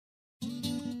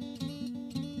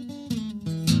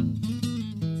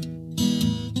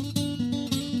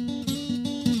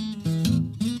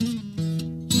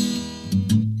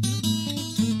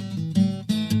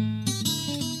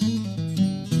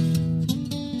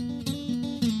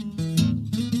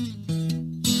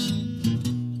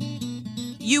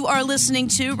You are listening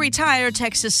to Retire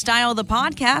Texas Style, the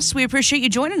podcast. We appreciate you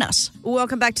joining us.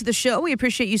 Welcome back to the show. We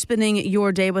appreciate you spending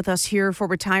your day with us here for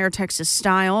Retire Texas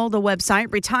Style. The website,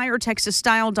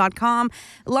 retiretexasstyle.com.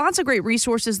 Lots of great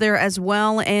resources there as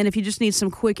well. And if you just need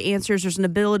some quick answers, there's an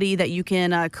ability that you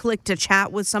can click to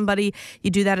chat with somebody.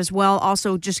 You do that as well.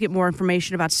 Also, just get more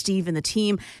information about Steve and the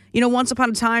team. You know, once upon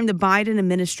a time, the Biden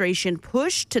administration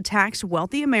pushed to tax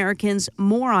wealthy Americans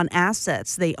more on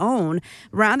assets they own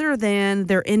rather than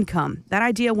their income. That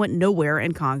idea went nowhere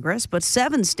in Congress, but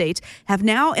 7 states have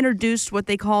now introduced what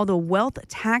they call the wealth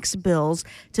tax bills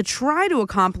to try to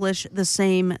accomplish the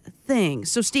same thing.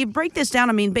 So, Steve, break this down.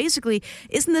 I mean, basically,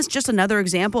 isn't this just another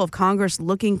example of Congress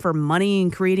looking for money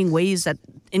and creating ways that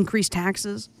increase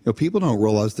taxes? You know, people don't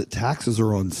realize that taxes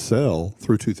are on sale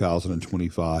through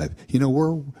 2025. You know,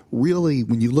 we're really,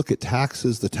 when you look at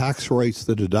taxes, the tax rates,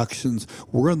 the deductions,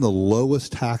 we're in the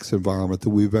lowest tax environment that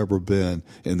we've ever been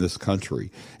in this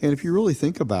country. And if you really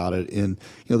think about it,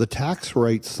 the tax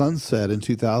rate sunset in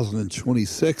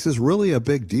 2026 is really a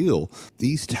big deal.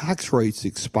 These tax rates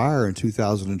expire in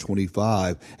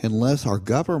 2025 unless our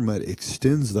government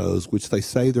extends those, which they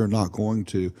say they're not going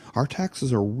to. Our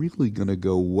taxes are really going to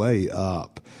go way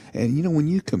up. And, you know, when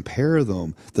you compare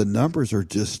them, the numbers are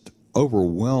just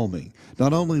overwhelming.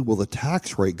 Not only will the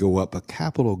tax rate go up, but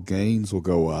capital gains will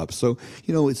go up. So,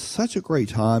 you know, it's such a great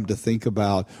time to think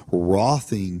about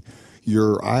Rothing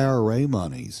your IRA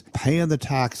monies, paying the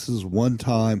taxes one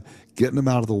time, getting them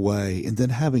out of the way, and then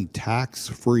having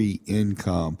tax-free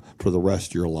income for the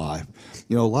rest of your life.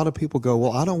 You know, a lot of people go,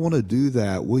 well, I don't want to do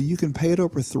that. Well, you can pay it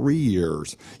over 3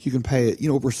 years. You can pay it,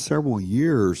 over several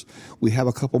years. We have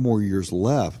a couple more years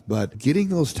left, but getting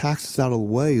those taxes out of the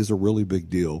way is a really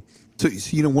big deal. So,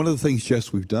 one of the things,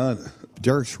 Jess, we've done,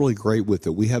 Derek's really great with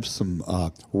it. We have some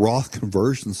Roth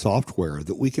conversion software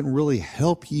that we can really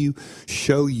help you,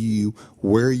 show you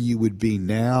where you would be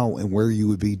now and where you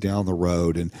would be down the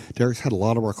road. And Derek's had a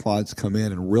lot of our clients come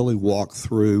in and really walk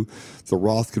through the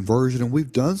Roth conversion. And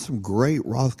we've done some great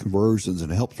Roth conversions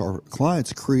and helped our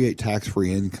clients create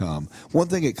tax-free income. One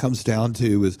thing it comes down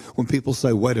to is when people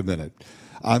say, wait a minute,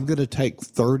 I'm going to take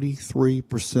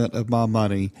 33% of my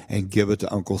money and give it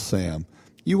to Uncle Sam.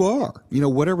 You are,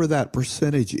 whatever that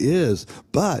percentage is,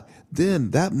 but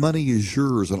then that money is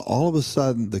yours, and all of a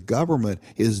sudden the government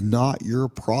is not your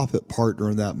profit partner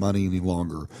in that money any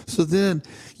longer. So then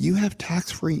you have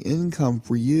tax-free income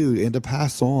for you and to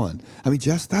pass on. I mean,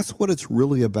 Jess, that's what it's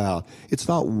really about. It's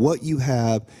not what you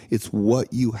have, it's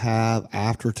what you have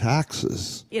after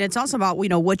taxes. And it's also about,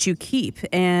 what you keep.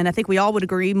 And I think we all would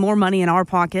agree, more money in our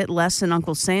pocket, less in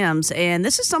Uncle Sam's. And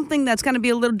this is something that's going to be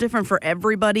a little different for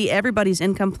everybody. Everybody's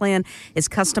income plan is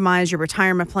customized. Your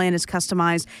retirement plan is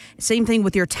customized. Same thing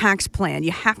with your tax plan.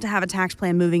 You have to have a tax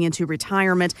plan moving into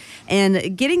retirement.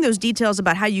 And getting those details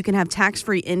about how you can have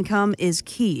tax-free income is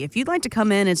key. If you'd like to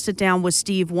come in and sit down with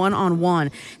Steve one-on-one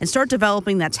and start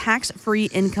developing that tax-free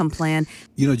income plan.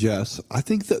 Jess, I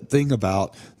think the thing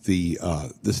about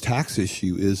this tax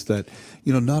issue is that,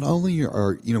 not only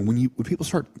are, when people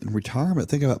start in retirement,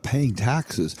 think about paying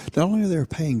taxes. Not only are they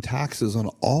paying taxes on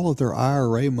all of their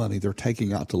IRA money they're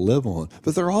taking out to live on,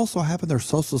 but they're also having their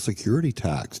Social Security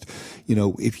taxed.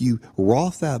 If you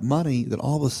Roth that money, then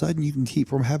all of a sudden you can keep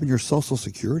from having your Social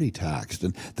Security taxed.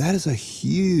 And that is a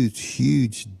huge,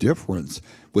 huge difference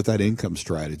with that income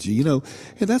strategy, and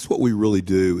that's what we really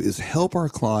do is help our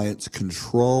clients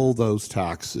control those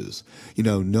taxes,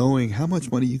 knowing how much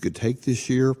money you could take this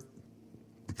year,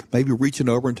 maybe reaching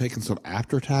over and taking some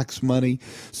after-tax money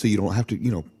so you don't have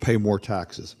to, pay more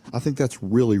taxes. I think that's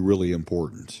really, really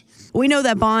important. We know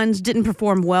that bonds didn't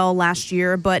perform well last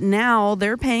year, but now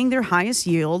they're paying their highest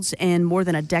yields in more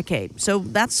than a decade. So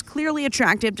that's clearly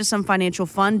attractive to some financial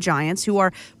fund giants who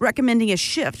are recommending a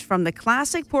shift from the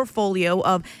classic portfolio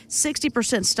of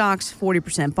 60% stocks,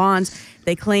 40% bonds.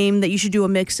 They claim that you should do a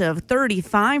mix of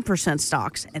 35%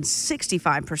 stocks and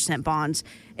 65% bonds,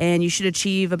 and you should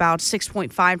achieve about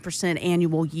 6.5%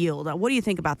 annual yield. What do you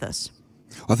think about this?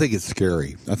 I think it's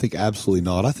scary. I think absolutely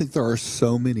not. I think there are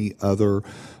so many other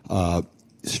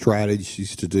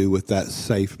strategies to do with that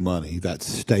safe money, that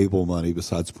stable money,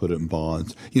 besides put it in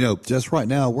bonds. Just right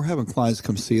now, we're having clients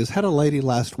come see us. Had a lady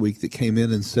last week that came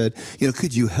in and said,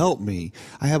 could you help me?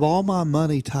 I have all my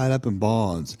money tied up in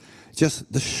bonds.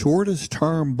 just the shortest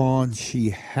term bond she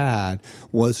had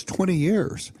was 20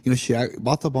 years. She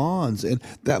bought the bonds, and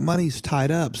that money's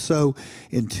tied up. So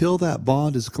until that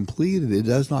bond is completed, it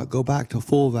does not go back to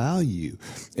full value.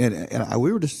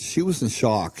 She was in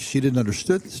shock. She didn't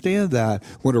understand that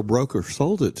when her broker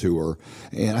sold it to her.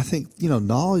 And I think,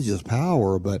 knowledge is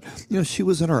power, but, she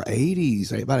was in her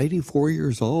 80s, about 84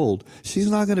 years old. She's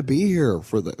not going to be here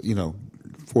for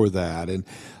that. And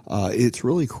it's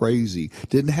really crazy.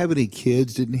 Didn't have any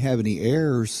kids, didn't have any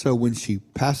heirs. So when she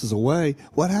passes away,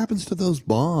 what happens to those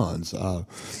bonds?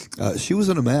 She was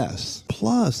in a mess.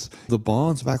 Plus, the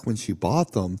bonds back when she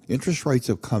bought them, interest rates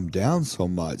have come down so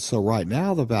much. So right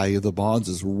now, the value of the bonds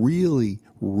is really,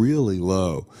 really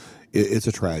low. It's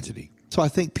a tragedy. So I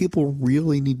think people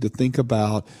really need to think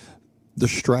about the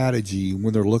strategy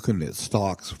when they're looking at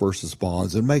stocks versus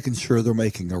bonds and making sure they're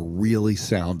making a really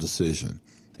sound decision.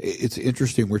 It's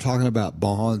interesting. We're talking about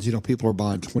bonds. People are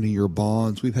buying 20-year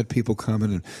bonds. We've had people come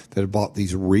in that have bought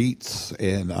these REITs,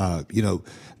 and,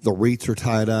 the REITs are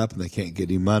tied up and they can't get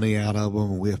any money out of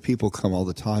them. And we have people come all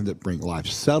the time that bring life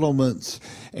settlements,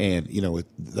 and,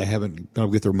 they haven't going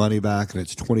to get their money back, and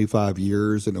it's 25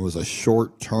 years, and it was a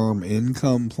short-term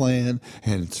income plan,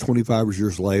 and it's 25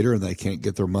 years later, and they can't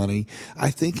get their money. I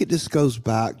think it just goes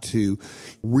back to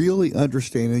really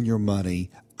understanding your money,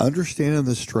 understanding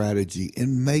the strategy,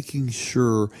 and making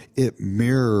sure it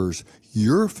mirrors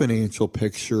your financial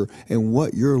picture and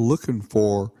what you're looking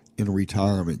for in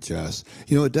retirement, Jess.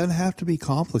 It doesn't have to be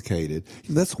complicated.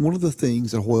 That's one of the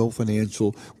things at Hoyle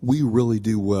Financial we really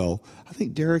do well. I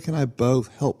think Derek and I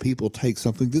both help people take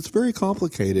something that's very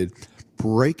complicated,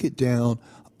 break it down,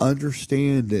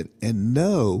 understand it, and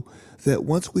know that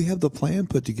once we have the plan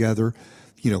put together,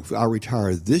 if I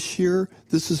retire this year,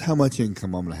 this is how much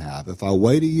income I'm going to have. If I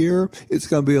wait a year, it's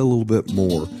going to be a little bit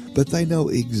more. But they know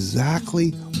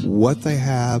exactly what they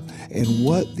have and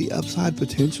what the upside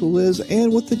potential is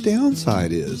and what the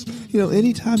downside is.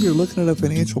 Anytime you're looking at a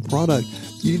financial product,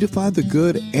 you need to find the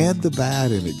good and the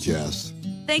bad in it, Jess.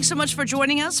 Thanks so much for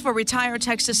joining us for Retire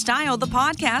Texas Style, the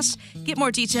podcast. Get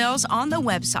more details on the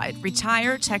website,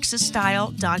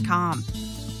 retiretexasstyle.com.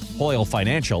 Hoyle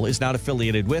Financial is not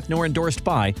affiliated with nor endorsed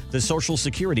by the Social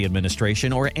Security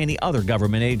Administration or any other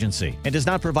government agency and does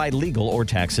not provide legal or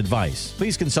tax advice.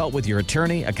 Please consult with your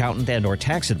attorney, accountant, and/or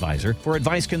tax advisor for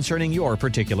advice concerning your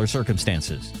particular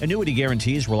circumstances. Annuity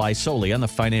guarantees rely solely on the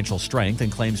financial strength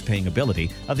and claims-paying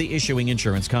ability of the issuing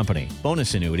insurance company.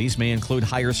 Bonus annuities may include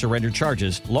higher surrender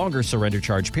charges, longer surrender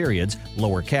charge periods,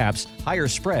 lower caps, higher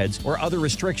spreads, or other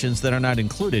restrictions that are not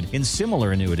included in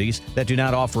similar annuities that do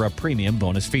not offer a premium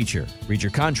bonus feature. Read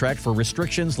your contract for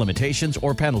restrictions, limitations,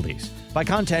 or penalties. By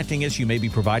contacting us, you may be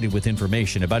provided with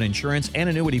information about insurance and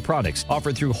annuity products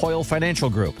offered through Hoyle Financial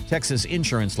Group, Texas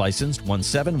Insurance License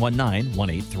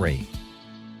 1719183.